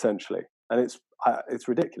eggs, essentially. And it's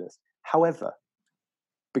ridiculous. However,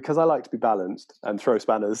 because I like to be balanced and throw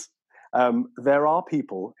spanners, there are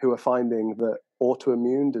people who are finding that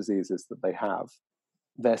autoimmune diseases that they have,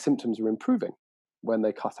 their symptoms are improving when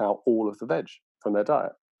they cut out all of the veg from their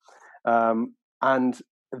diet. And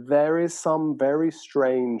there is some very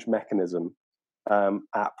strange mechanism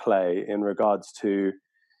at play in regards to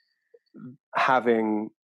having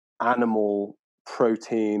animal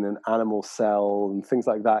protein and animal cell and things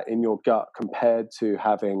like that in your gut compared to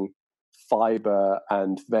having fiber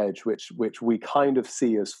and veg, which we kind of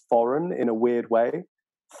see as foreign in a weird way.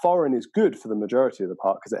 Foreign is good for the majority of the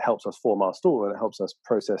part because it helps us form our stool and it helps us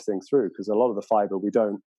process things through, because a lot of the fiber we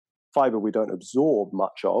don't absorb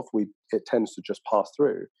much of, it tends to just pass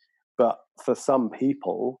through. But for some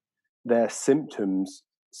people, their symptoms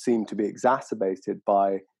seem to be exacerbated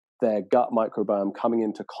by their gut microbiome coming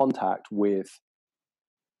into contact with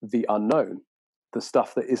the unknown, the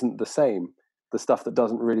stuff that isn't the same, the stuff that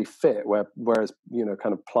doesn't really fit. Whereas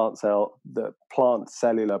kind of plant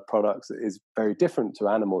cellular products is very different to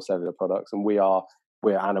animal cellular products, and we're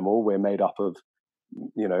animal. We're made up of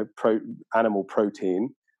animal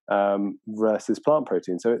protein versus plant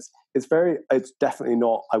protein. So it's definitely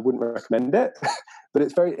not. I wouldn't recommend it, but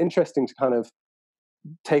it's very interesting to kind of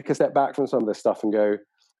take a step back from some of this stuff and go,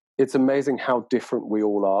 it's amazing how different we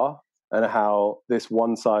all are, and how this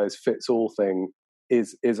one size fits all thing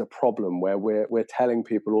is a problem, where we're telling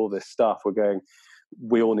people all this stuff. We're going,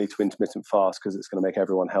 we all need to intermittent fast because it's going to make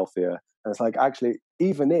everyone healthier. And it's like, actually,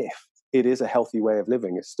 even if it is a healthy way of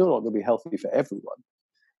living, it's still not going to be healthy for everyone.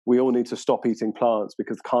 We all need to stop eating plants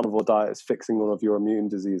because the carnivore diet is fixing all of your immune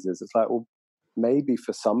diseases. It's like, well, maybe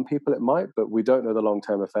for some people it might, but we don't know the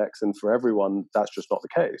long-term effects. And for everyone, that's just not the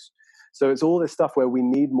case. So it's all this stuff where we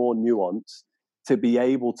need more nuance to be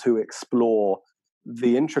able to explore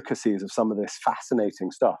the intricacies of some of this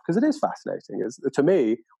fascinating stuff, because it is fascinating. To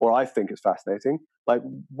me, or I think it's fascinating, like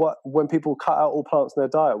when people cut out all plants in their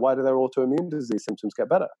diet, why do their autoimmune disease symptoms get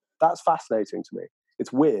better? That's fascinating to me.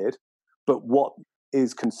 It's weird, but what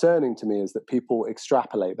is concerning to me is that people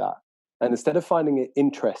extrapolate that, and instead of finding it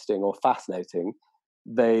interesting or fascinating,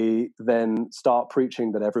 they then start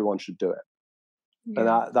preaching that everyone should do it. Yeah.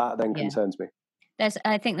 And that then concerns me.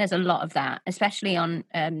 I think there's a lot of that, especially on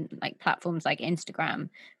like platforms like Instagram,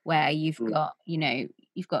 where you've got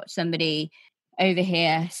somebody over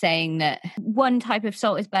here saying that one type of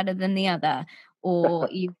salt is better than the other, or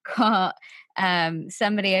you've got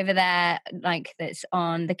somebody over there like that's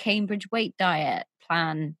on the Cambridge weight diet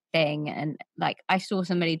plan thing, and like I saw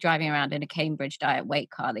somebody driving around in a Cambridge diet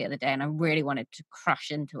weight car the other day, and I really wanted to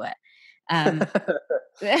crash into it.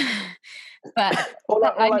 But or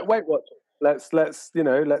like Weight Watchers. Let's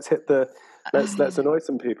hit the let's annoy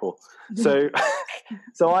some people. So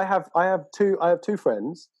I have two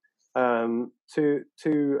friends, a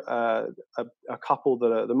couple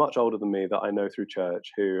that are much older than me that I know through church,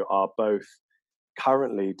 who are both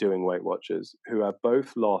currently doing Weight Watchers, who have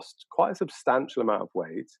both lost quite a substantial amount of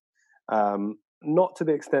weight, not to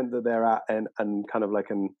the extent that they're at and kind of like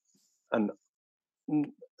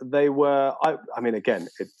they were, I mean, again,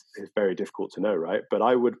 it's very difficult to know, right? But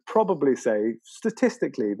I would probably say,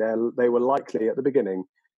 statistically, they were likely at the beginning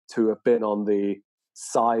to have been on the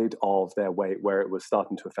side of their weight where it was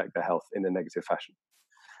starting to affect their health in a negative fashion.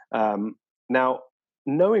 Now,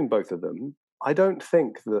 knowing both of them, I don't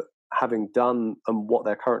think that having done what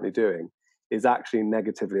they're currently doing is actually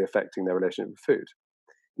negatively affecting their relationship with food.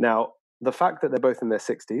 Now, the fact that they're both in their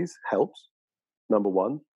 60s helps, number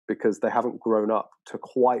one, because they haven't grown up to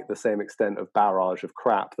quite the same extent of barrage of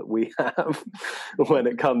crap that we have when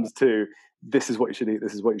it comes to this is what you should eat,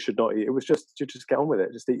 this is what you should not eat. It was just get on with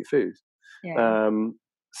it, just eat your food. Yeah.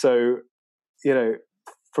 So,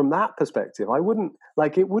 from that perspective, I wouldn't,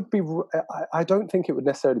 like, it would be, I don't think it would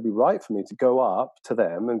necessarily be right for me to go up to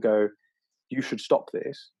them and go, you should stop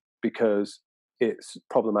this because it's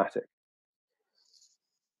problematic.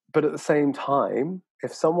 But at the same time,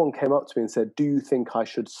 if someone came up to me and said, do you think I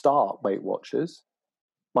should start Weight Watchers?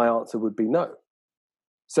 My answer would be no.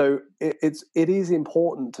 So it is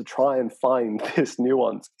important to try and find this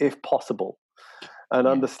nuance if possible, and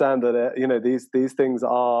understand that these things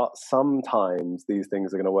are sometimes these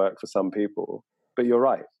things are going to work for some people. But you're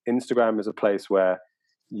right, Instagram is a place where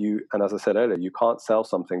and as I said earlier, you can't sell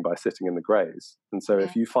something by sitting in the grays. And so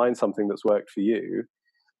if you find something that's worked for you,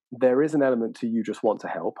 there is an element to you just want to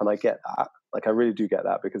help, and I get that. Like, I really do get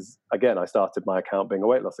that, because again, I started my account being a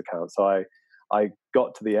weight loss account, so I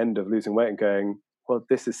got to the end of losing weight and going, well,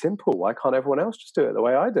 this is simple. Why can't everyone else just do it the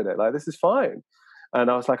way I did it? Like, this is fine. And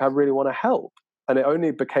I was like, I really want to help. And it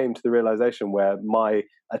only became to the realization where my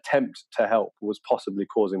attempt to help was possibly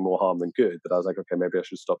causing more harm than good, that I was like, okay, maybe I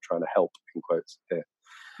should stop trying to help, in quotes here.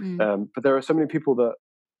 But there are so many people that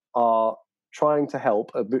are trying to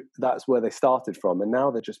help. That's where they started from, and now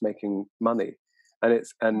they're just making money, and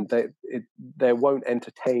they won't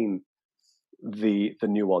entertain the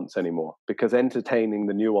nuance anymore, because entertaining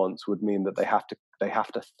the nuance would mean that they have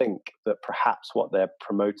to think that perhaps what they're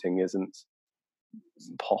promoting isn't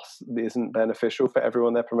beneficial for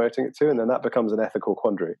everyone they're promoting it to, and then that becomes an ethical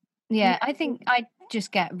quandary. Yeah, I think I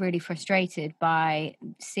just get really frustrated by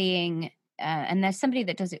seeing and there's somebody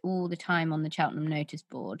that does it all the time on the Cheltenham notice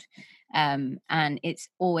board, and it's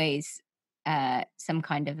always some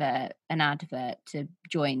kind of an advert to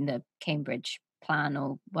join the Cambridge plan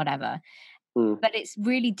or whatever. But it's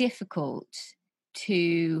really difficult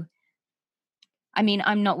to, I mean,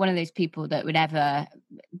 I'm not one of those people that would ever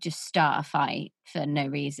just start a fight for no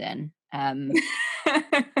reason. You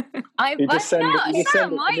just send it to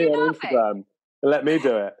me on Instagram and let me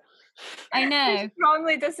do it. I know. I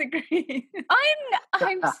strongly disagree.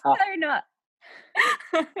 I'm so not.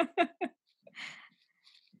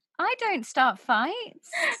 I don't start fights.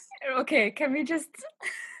 Okay, can we just...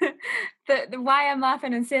 the why I'm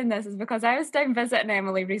laughing and saying this is because I was down visiting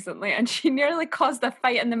Emily recently, and she nearly caused a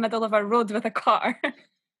fight in the middle of a road with a car.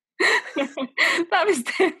 That was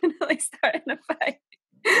definitely starting a fight.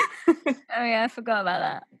 Oh yeah, I forgot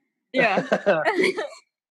about that. Yeah.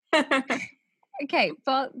 Okay,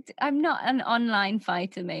 but I'm not an online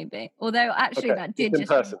fighter, maybe. Although actually that did just in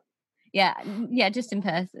person. Yeah, just in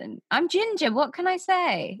person. I'm ginger. What can I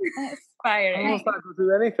say? Fiery. How does that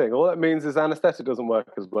do anything? All that means is anesthetic doesn't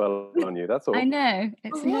work as well on you. That's all. I know.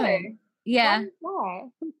 It's really? Yeah.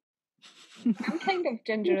 I'm kind of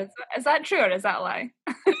ginger. Is that true or is that a lie?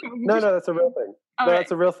 No, that's a real thing. That's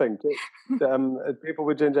a real thing. People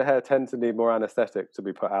with ginger hair tend to need more anesthetic to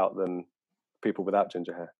be put out than people without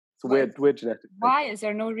ginger hair. It's a weird genetic thing. Why? Is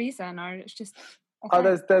there no reason, or it's just...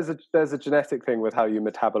 Okay. There's a genetic thing with how you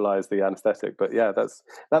metabolize the anesthetic, but yeah,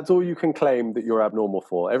 that's all you can claim that you're abnormal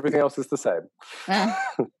for. Everything else is the same.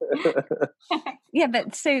 Yeah,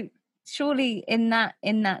 but so surely in that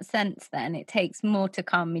sense, then it takes more to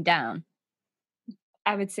calm me down.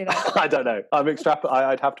 I would say that. I don't know.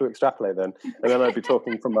 I'd have to extrapolate then, and then I'd be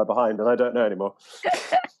talking from my behind, and I don't know anymore.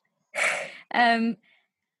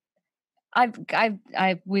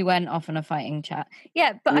 We went off on a fighting chat.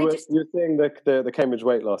 Yeah, but you're seeing the Cambridge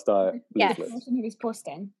weight loss diet. Yes, he was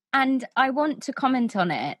posting, and I want to comment on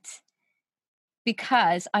it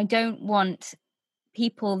because I don't want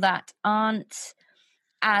people that aren't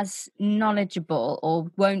as knowledgeable or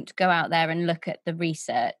won't go out there and look at the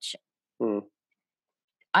research.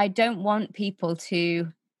 I don't want people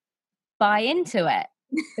to buy into it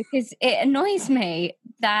because it annoys me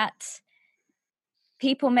that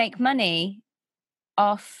people make money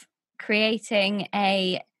off creating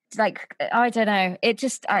I don't know. It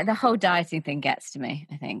just, the whole dieting thing gets to me,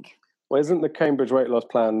 I think. Well, isn't the Cambridge weight loss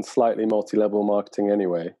plan slightly multi-level marketing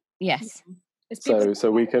anyway? Yes. So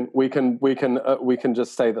we can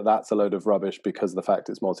just say that that's a load of rubbish because of the fact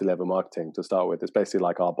it's multi-level marketing to start with. It's basically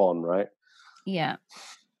like Arbonne, right? Yeah.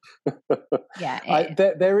 Yeah.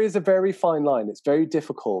 There is a very fine line. It's very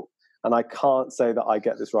difficult. And I can't say that I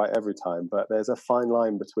get this right every time, but there's a fine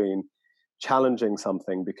line between challenging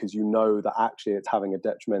something because you know that actually it's having a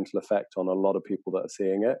detrimental effect on a lot of people that are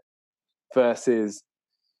seeing it, versus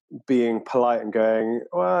being polite and going,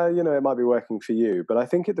 well, it might be working for you. But I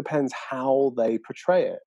think it depends how they portray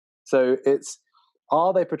it. So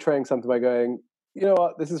are they portraying something by going, you know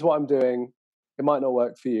what, this is what I'm doing. It might not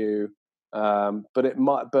work for you, but it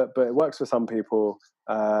might, but it works for some people.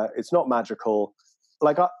 It's not magical.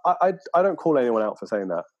 Like I don't call anyone out for saying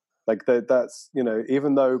that. Like that's,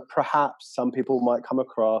 even though perhaps some people might come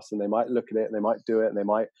across and they might look at it and they might do it and they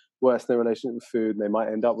might worsen their relationship with food and they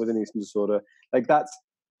might end up with an eating disorder. Like that's,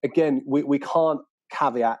 again, we can't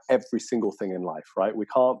caveat every single thing in life, right? We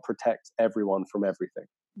can't protect everyone from everything.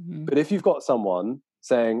 Mm-hmm. But if you've got someone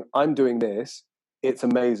saying, I'm doing this, it's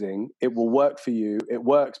amazing, it will work for you, it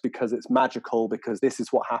works because it's magical, because this is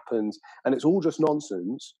what happens, and it's all just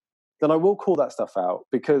nonsense, then I will call that stuff out,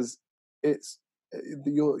 because it's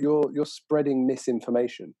you're spreading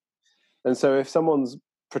misinformation. And so if someone's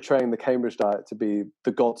portraying the Cambridge diet to be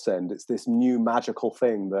the godsend, it's this new magical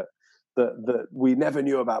thing that we never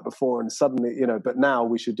knew about before, and suddenly, but now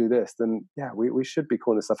we should do this, then we should be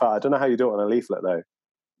calling this stuff out. I don't know how you do it on a leaflet though.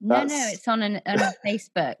 No, it's on a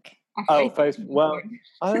Facebook. Oh, Facebook. Well,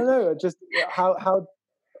 I don't know. Just how.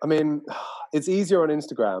 I mean, it's easier on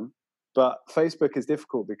Instagram, but Facebook is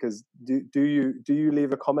difficult, because do you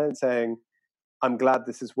leave a comment saying, I'm glad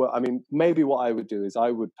this is what. I mean, maybe what I would do is I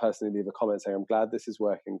would personally leave a comment saying, I'm glad this is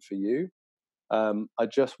working for you. I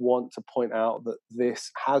just want to point out that this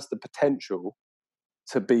has the potential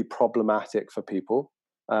to be problematic for people.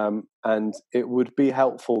 And it would be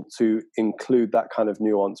helpful to include that kind of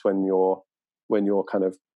nuance when you're kind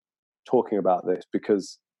of talking about this,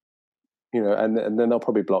 because and then they'll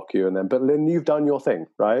probably block you, but then you've done your thing,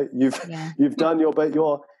 right? You've done your, but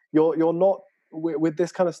you're not with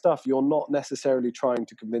this kind of stuff, you're not necessarily trying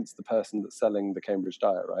to convince the person that's selling the Cambridge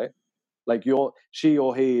diet, right? Like she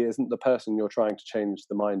or he isn't the person you're trying to change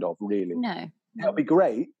the mind of, really. No. That'd be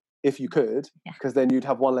great if you could, because then you'd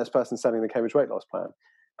have one less person selling the Cambridge weight loss plan.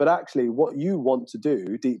 But actually, what you want to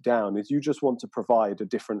do deep down is you just want to provide a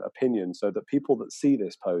different opinion, so that people that see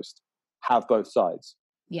this post have both sides.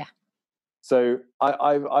 Yeah. So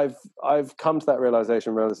I've come to that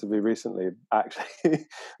realization relatively recently, actually,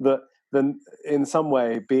 that then in some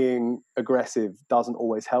way being aggressive doesn't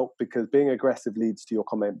always help, because being aggressive leads to your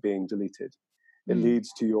comment being deleted. It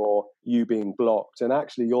leads to you being blocked, and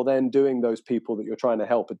actually you're then doing those people that you're trying to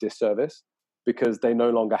help a disservice, because they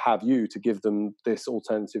no longer have you to give them this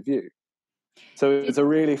alternative view. So it's a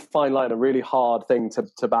really fine line, a really hard thing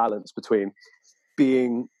to balance between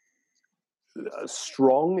being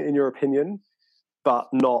strong in your opinion, but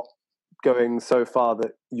not going so far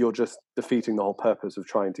that you're just defeating the whole purpose of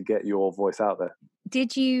trying to get your voice out there.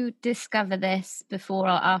 Did you discover this before or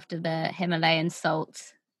after the Himalayan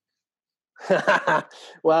salt?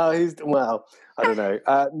 Well, I don't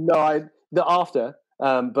know. After,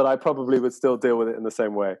 but I probably would still deal with it in the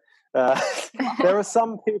same way. There are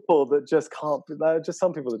some people that just can't. There are just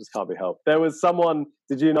some people that just can't be helped. There was someone.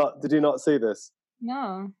 Did you not see this?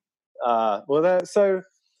 No. So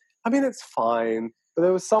I mean, it's fine. But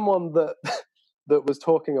there was someone that was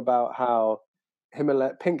talking about how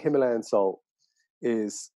pink Himalayan salt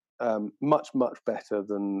is much, much better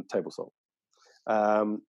than table salt.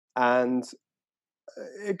 And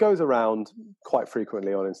it goes around quite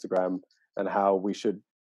frequently on Instagram, and how we should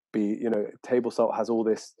be, table salt has all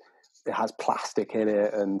this, it has plastic in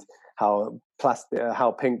it, and how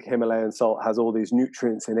pink Himalayan salt has all these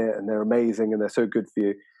nutrients in it, and they're amazing and they're so good for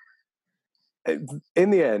you. In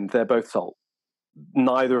the end, they're both salt.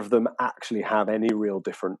 Neither of them actually have any real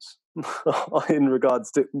difference in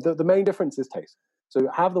regards to the main difference is taste. So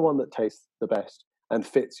have the one that tastes the best and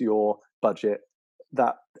fits your budget,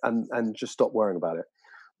 and just stop worrying about it.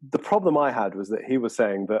 The problem I had was that he was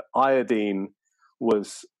saying that iodine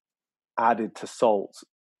was added to salt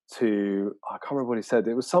to, I can't remember what he said.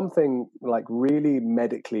 It was something like really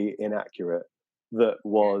medically inaccurate that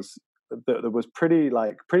was pretty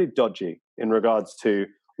dodgy in regards to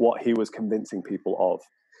what he was convincing people of.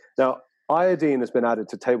 Now, iodine has been added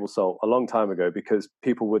to table salt a long time ago because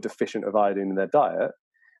people were deficient of iodine in their diet,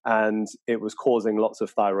 and it was causing lots of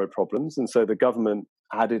thyroid problems. And so the government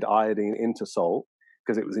added iodine into salt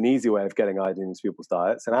because it was an easy way of getting iodine into people's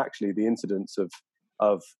diets. And actually the incidence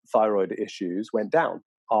of thyroid issues went down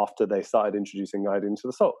after they started introducing iodine to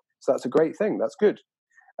the salt. So that's a great thing. That's good.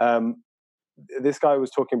 This guy was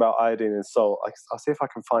talking about iodine in salt. I'll see if I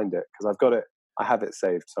can find it, because I've got it. I have it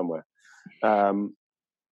saved somewhere. Hang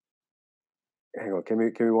on, give me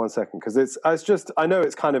 1 second, because it's just, I know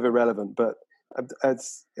it's kind of irrelevant, but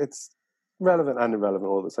it's relevant and irrelevant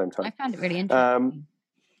all at the same time. I found it really interesting.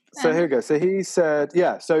 So here we go. So he said,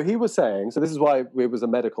 so he was saying, so this is why it was a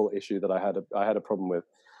medical issue that I had a problem with.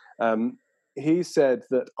 He said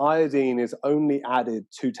that iodine is only added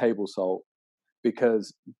to table salt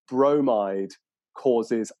because bromide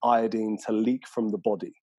causes iodine to leak from the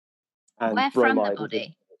body. And where from the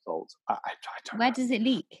body? Salt. Where does it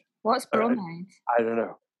leak? What's bromide? I don't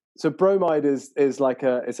know. So bromide is like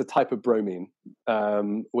it's a type of bromine,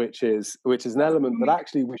 which is an element that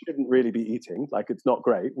actually we shouldn't really be eating. Like, it's not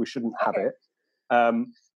great. We shouldn't have it.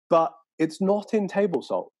 But it's not in table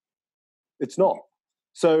salt. It's not.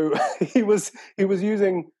 So he was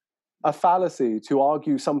using a fallacy to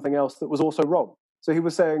argue something else that was also wrong. So he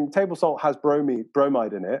was saying table salt has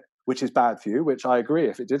bromide in it, which is bad for you, which I agree,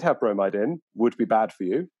 if it did have bromide in, would be bad for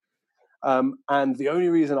you. And the only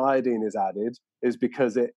reason iodine is added is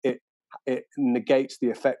because it negates the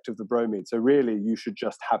effect of the bromide. So really, you should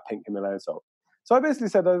just have pink Himalayan salt. So I basically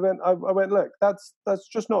said, I went, look, that's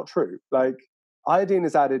just not true. Like, iodine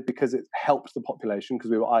is added because it helped the population because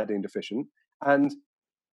we were iodine deficient, and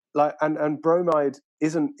bromide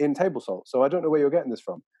isn't in table salt. So I don't know where you're getting this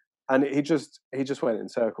from. And he just went in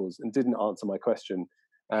circles and didn't answer my question,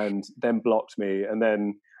 and then blocked me. And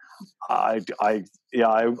then I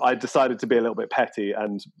decided to be a little bit petty,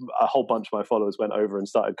 and a whole bunch of my followers went over and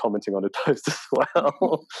started commenting on a post as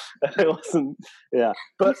well. It wasn't,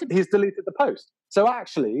 but he's deleted the post. So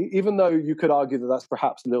actually, even though you could argue that that's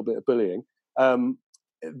perhaps a little bit of bullying,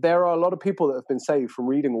 there are a lot of people that have been saved from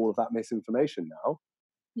reading all of that misinformation now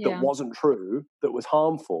that wasn't true, that was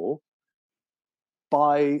harmful,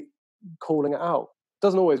 by calling it out.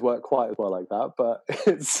 Doesn't always work quite as well like that, but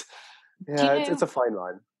it's a fine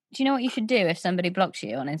line. Do you know what you should do if somebody blocks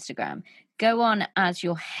you on Instagram? Go on as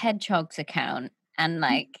your hedgehogs account and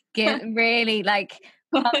get really comment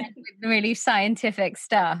with really scientific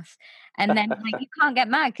stuff, and then you can't get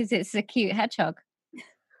mad because it's a cute hedgehog.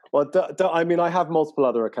 Well, I mean, I have multiple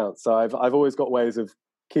other accounts, so I've always got ways of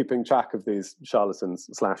keeping track of these charlatans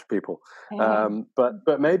 / people.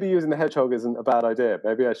 But maybe using the hedgehog isn't a bad idea.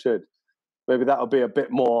 Maybe I should. Maybe that'll be a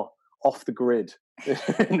bit more off the grid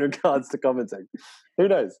in regards to commenting. Who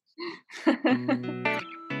knows?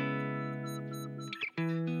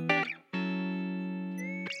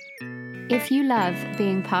 If you love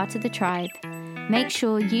being part of the tribe, make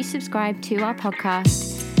sure you subscribe to our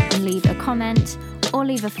podcast and leave a comment or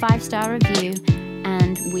leave a 5-star review,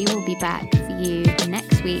 and we will be back for you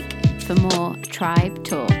next week for more Tribe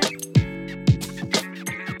Talk.